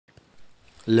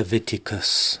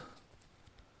Leviticus.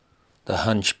 The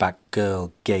hunchback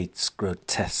girl gates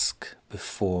grotesque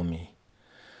before me,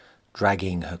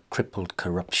 dragging her crippled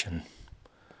corruption,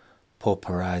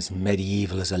 pauperized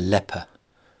medieval as a leper,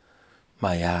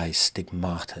 my eyes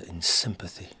stigmata in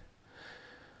sympathy.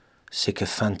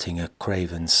 Sycophanting a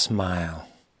craven smile,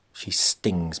 she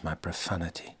stings my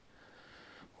profanity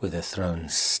with a thrown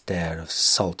stare of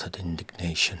salted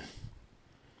indignation.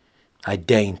 I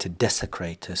deign to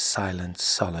desecrate her silent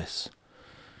solace,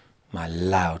 my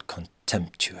loud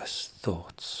contemptuous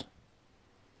thoughts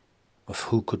of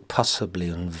who could possibly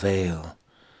unveil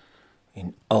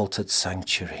in altered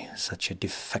sanctuary such a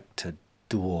defected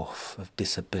dwarf of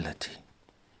disability.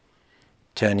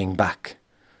 Turning back,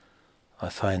 I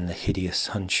find the hideous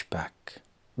hunchback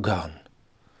gone,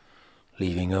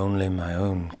 leaving only my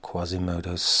own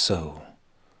Quasimodo's soul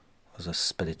as a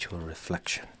spiritual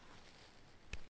reflection.